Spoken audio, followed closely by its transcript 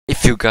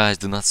you guys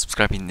do not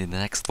subscribe in the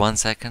next 1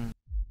 second.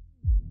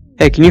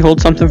 Hey, can you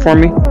hold something for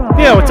me?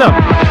 Yeah, what's up?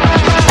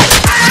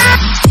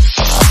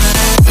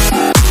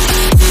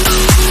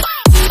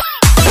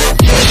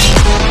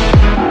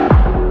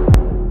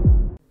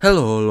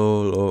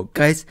 Hello,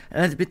 guys,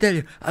 and let me tell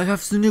you, I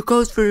have some new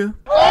codes for you.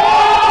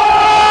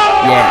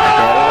 Yeah,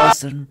 they're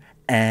awesome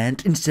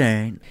and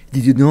insane.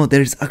 Did you know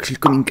there is actually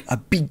coming a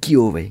big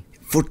giveaway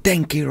for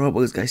 10k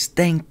Robux, guys,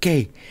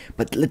 10k.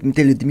 But let me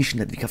tell you the mission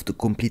that we have to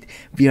complete.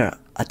 We are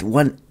at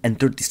 1 and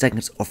 30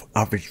 seconds of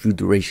average view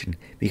duration.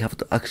 We have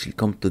to actually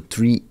come to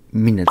 3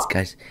 minutes,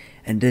 guys.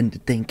 And then the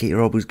 10k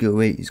Robux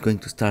giveaway is going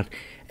to start.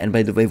 And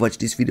by the way, watch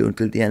this video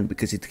until the end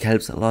because it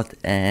helps a lot.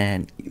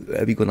 And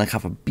we're gonna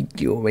have a big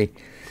giveaway.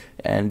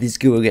 And this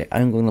giveaway,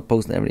 I'm gonna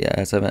post every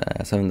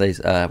 7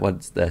 days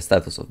what's the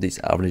status of this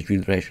average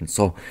view duration.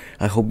 So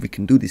I hope we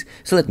can do this.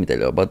 So let me tell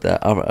you about the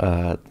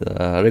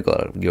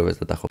regular giveaways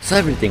that I hope. So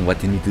everything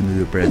what you need to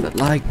do is press that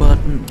like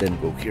button, then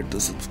go here to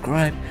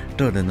subscribe,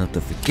 turn the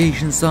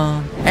notifications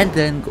on, and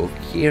then go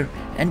here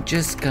and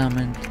just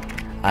comment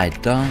I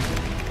done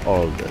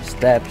all the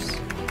steps,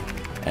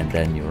 and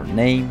then your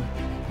name,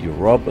 your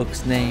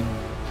Roblox name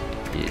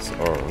is,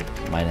 or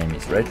my name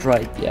is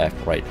RedTrite, yeah,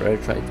 right,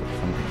 RedTrite or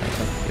something like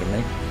that, your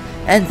name.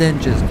 And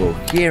then just go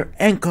here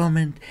and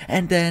comment,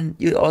 and then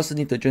you also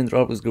need to join the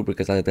Roblox group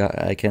because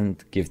I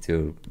can't give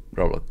to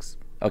Roblox.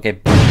 Okay,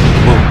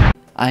 boom.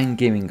 I'm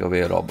giving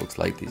away Roblox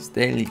like this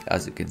daily,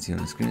 as you can see on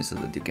the screen, so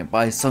that you can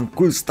buy some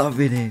cool stuff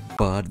with it.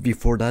 But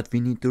before that,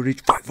 we need to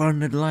reach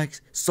 500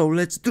 likes, so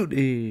let's do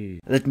this.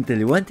 Let me tell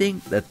you one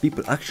thing that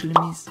people actually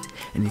miss,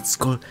 and it's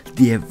called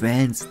the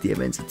events. The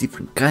events are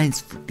different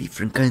kinds for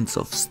different kinds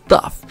of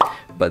stuff,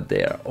 but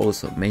they are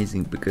also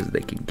amazing because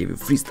they can give you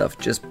free stuff.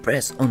 Just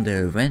press on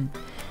the event,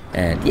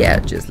 and yeah,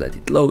 just let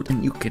it load,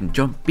 and you can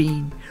jump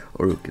in,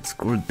 or you can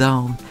scroll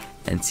down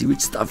and see which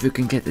stuff you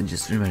can get, and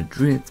just remember,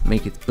 dream it,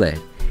 make it play.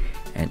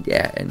 And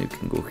yeah, and you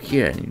can go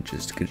here and you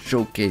just can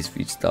showcase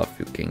which stuff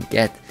you can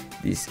get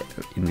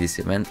in this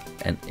event,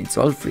 and it's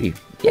all free.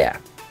 Yeah,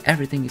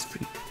 everything is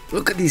free.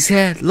 Look at this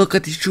hat, look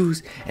at these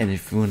shoes, and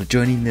if you want to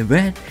join in the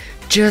event,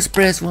 just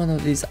press one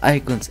of these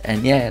icons,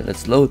 and yeah,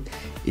 let's load.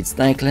 It's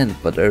Nightland,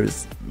 but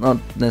there's not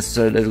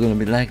necessarily there's gonna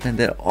be Nightland.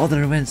 There are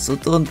other events, so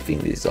don't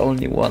think there's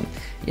only one.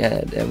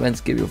 Yeah, the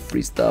events give you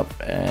free stuff,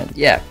 and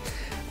yeah.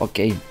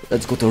 Okay,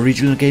 let's go to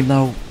original game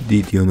now.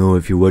 Did you know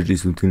if you watch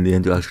this until the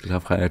end, you actually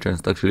have higher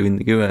chance to actually win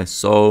the giveaway?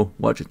 So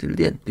watch it till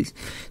the end, please.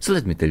 So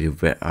let me tell you,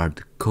 where are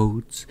the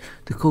codes?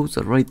 The codes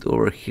are right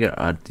over here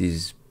at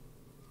this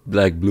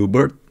black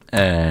bluebird,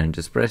 and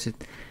just press it.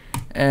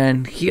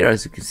 And here,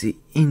 as you can see,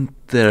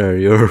 enter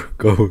your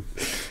code.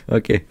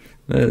 Okay,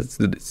 let's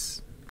do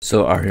this.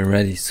 So are you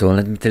ready? So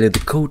let me tell you the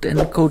code, and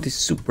the code is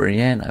super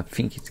yen. I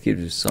think it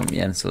gives you some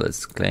yen, so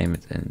let's claim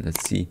it and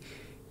let's see.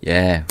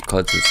 Yeah,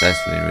 code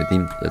successfully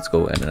redeemed. Let's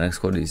go. And the next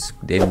code is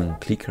Demon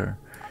Clicker,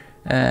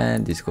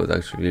 and this code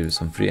actually gives you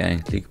some free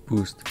and click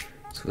boost.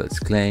 So let's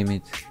claim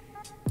it.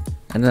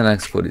 And the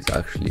next code is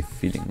actually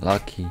Feeling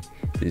Lucky.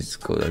 This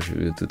code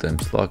actually gives you 2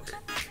 times luck,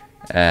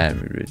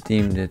 and we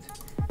redeemed it.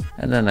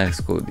 And the next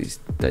code is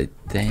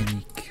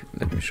Titanic.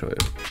 Let me show you.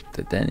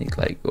 Titanic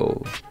like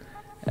go.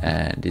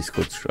 And this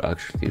code should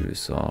actually give you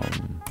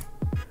some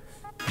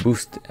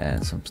boost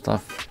and some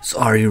stuff. So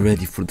are you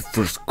ready for the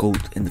first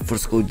code? And the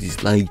first code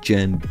is like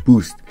Gen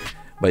Boost.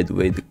 By the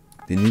way,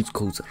 the new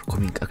codes are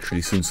coming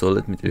actually soon, so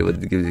let me tell you what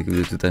it gives. It gives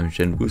you 2 times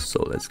Gen Boost,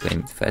 so let's claim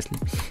it fastly.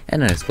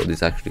 And the next code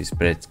is actually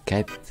Spread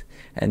Capped,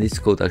 and this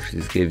code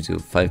actually gives you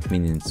 5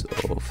 minutes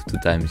of 2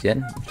 times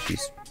yen, which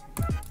is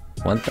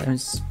 1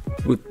 times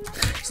good.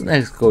 So the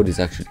next code is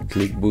actually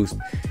Click Boost.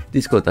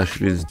 This code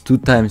actually is 2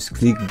 times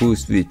Click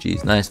Boost, which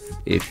is nice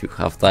if you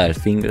have tired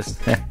fingers.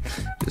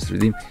 Just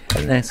redeem.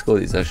 And the next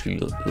code is actually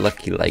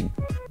Lucky Like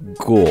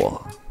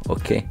Go.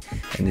 Okay,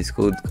 and this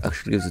code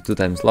actually gives you 2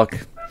 times luck,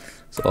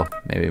 so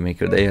maybe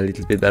make your day a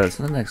little bit better.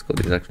 So the next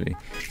code is actually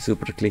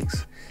Super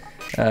Clicks.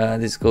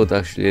 This code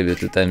actually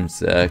gives you 2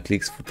 times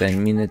clicks for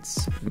 10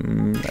 minutes.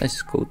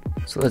 Nice code.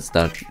 So let's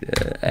start.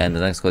 And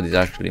the next code is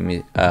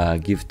actually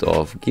Gift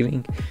of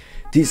Giving.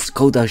 This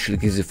code actually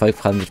gives you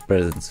 500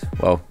 presents.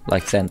 Wow,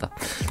 like Santa.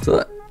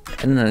 So,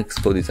 and the next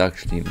code is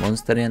actually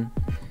Monster Yen.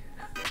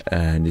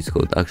 And this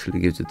code actually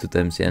gives you 2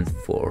 times yen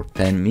for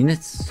 10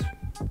 minutes.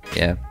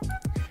 Yeah.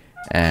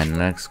 And the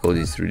next code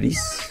is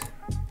Release.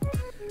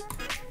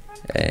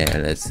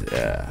 Let's,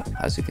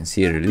 as you can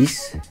see,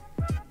 Release.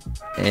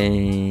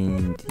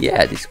 And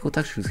yeah, this code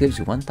actually gives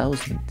you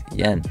 1000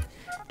 yen.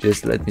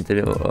 Just let me tell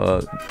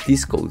you,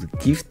 this code,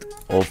 Gift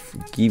of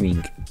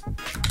Giving,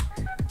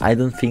 I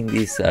don't think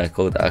this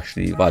code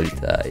actually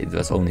valid. It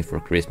was only for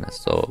Christmas,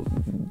 so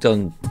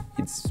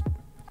it's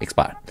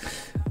expired.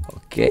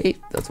 Okay,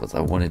 that's what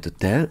I wanted to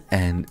tell.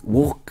 And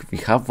look, we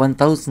have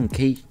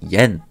 1000k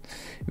yen,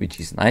 which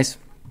is nice.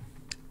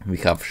 We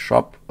have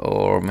shop,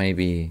 or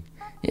maybe,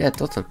 yeah,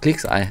 total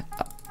clicks.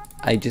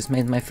 I just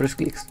made my first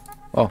clicks.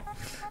 Oh,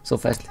 so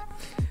fastly.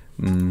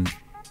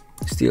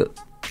 Still,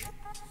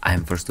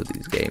 I'm first to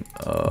this game.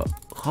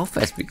 How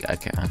fast we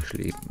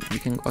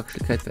can go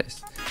actually quite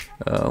fast.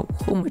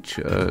 How much?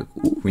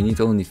 We need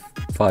only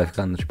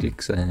 500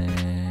 clicks.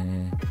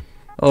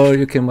 Or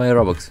you can buy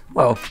Robux.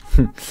 Wow,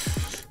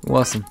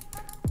 awesome.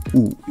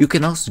 You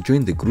can also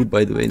join the group,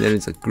 by the way. There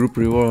is a group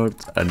reward,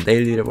 a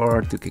daily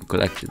reward. You can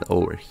collect it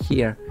over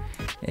here.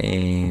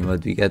 And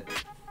what we got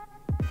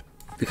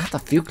a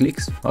few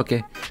clicks.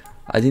 Okay,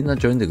 I did not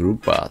join the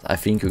group, but I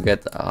think you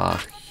get a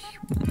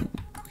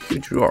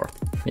huge reward.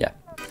 Yeah,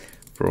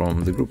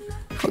 from the group.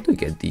 How do we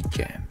get the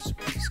gems?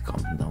 Please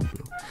comment down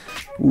below.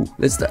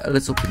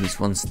 Let's open this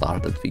one star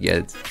that we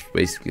get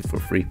basically for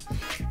free.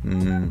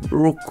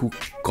 Roku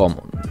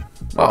common.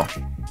 Wow,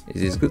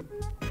 is this good?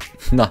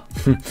 No,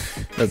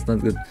 that's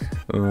not good.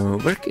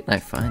 Where can I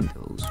find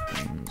those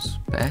ones?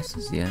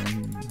 Passes? Yeah,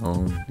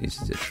 no,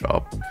 this is a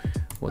shop.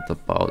 What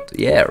about,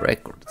 yeah,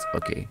 records?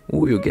 Okay.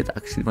 You get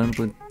actually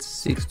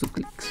 1.62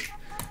 clicks.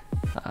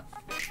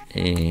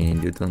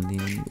 And you don't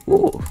need,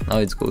 now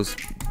it goes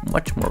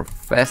much more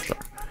faster.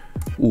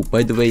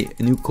 By the way,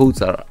 new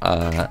codes are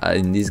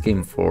in this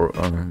game for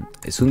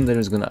soon. There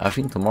is gonna, I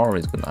think tomorrow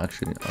is gonna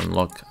actually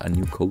unlock a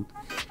new code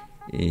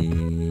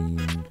in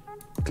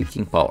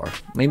clicking power.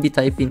 Maybe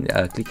type in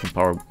clicking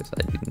power, because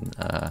I didn't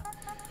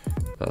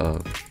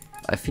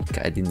I think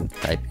I didn't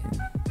type in.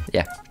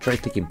 Yeah, try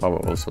clicking power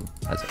also,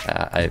 as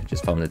I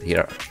just found it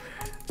here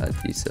at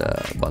this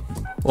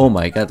button. Oh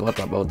my god, what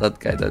about that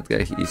guy? That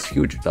guy is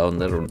huge down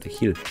there on the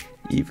hill.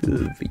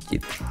 Evil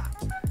Wicked.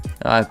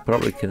 I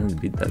probably cannot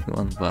beat that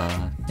one, but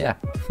yeah,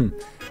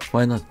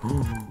 why not?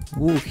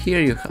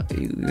 Here you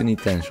need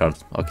 10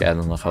 shards. Okay, I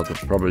don't know how to,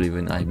 probably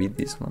when I beat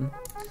this one.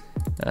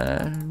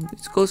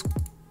 It goes.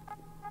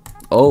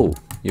 Oh,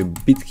 you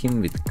beat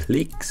him with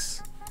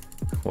clicks.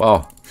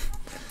 Wow,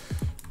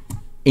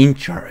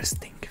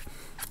 interesting.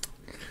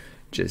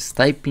 Just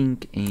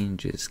typing and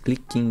just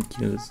clicking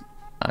kills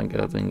a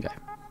golden guy.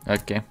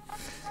 Okay,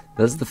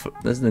 that's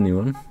the new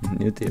one,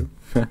 new tier.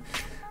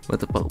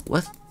 What about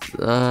what?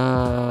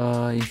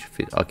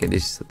 Okay,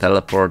 this is a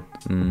teleport.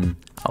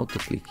 Auto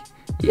click.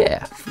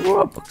 Yeah,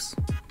 4 Robux.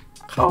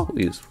 How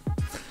useful.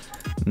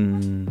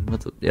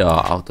 Yeah,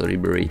 auto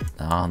liberate.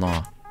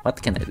 No.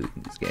 What can I do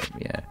in this game?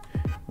 Yeah.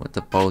 What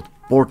about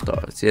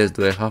portals? Yes,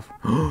 do I have?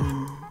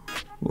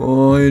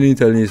 Oh, you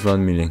need at least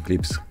 1 million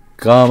clips.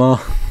 Come on.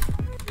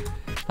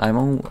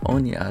 I'm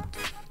only at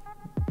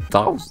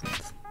 1,000.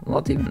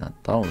 Not even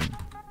 1,000.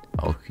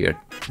 Oh, here,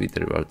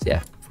 Twitter rewards.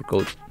 Yeah, for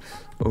code.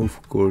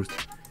 Of course.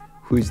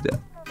 Who is the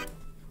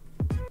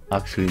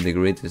actually the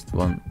greatest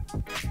one?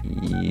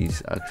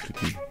 Is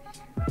actually,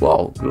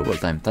 wow, global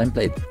time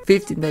played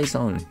 15 days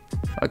only.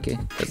 Okay,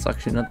 that's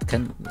actually not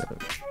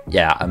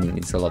yeah, I mean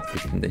it's a lot,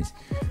 15 days.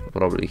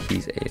 Probably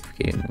he's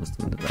AFK most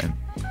of the time.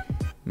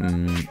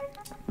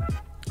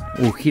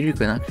 Here you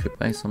can actually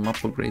buy some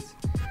upgrades.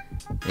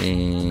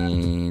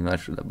 And what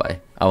should I buy?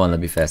 I wanna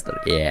be faster.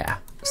 Yeah,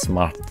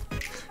 smart.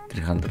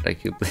 300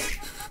 IQ.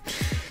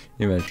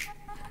 Imagine.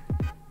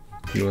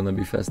 You wanna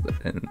be faster,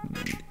 and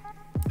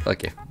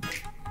okay,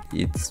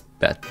 it's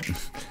bad.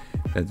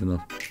 Bad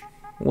enough.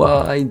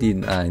 Why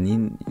didn't I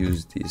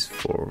use this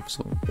for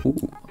some?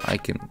 I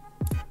can.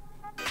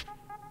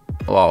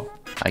 Wow,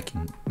 I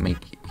can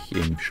make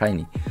him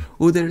shiny.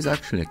 There is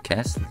actually a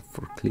castle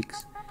for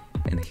clicks,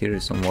 and here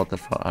is some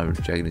waterfall. I will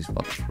check this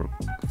waterfall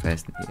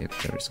fast if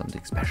there is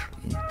something special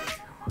in it.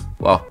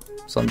 Wow,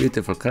 some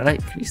beautiful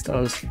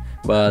crystals,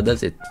 but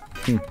that's it.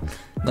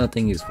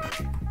 Nothing useful.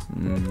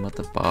 What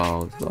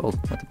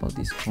about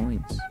these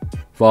coins?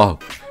 Wow,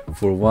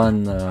 for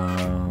one,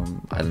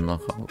 I don't know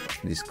how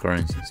this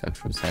currency is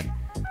actually set.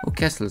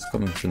 Castle is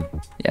coming soon.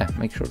 Yeah,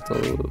 make sure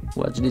to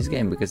watch this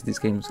game, because this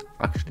game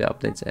actually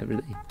updates every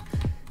day.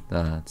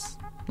 That's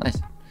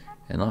nice.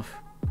 Enough.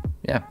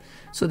 Yeah,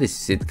 so this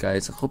is it,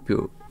 guys. I hope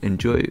you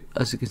enjoy.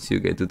 As you can see,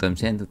 you get 2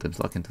 times hand, 2 times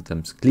luck, and 2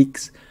 times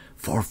clicks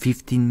for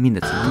 15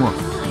 minutes and more.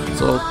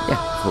 So yeah,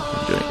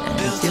 hope you enjoy,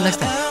 and see you next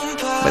time.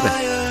 Bye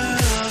bye.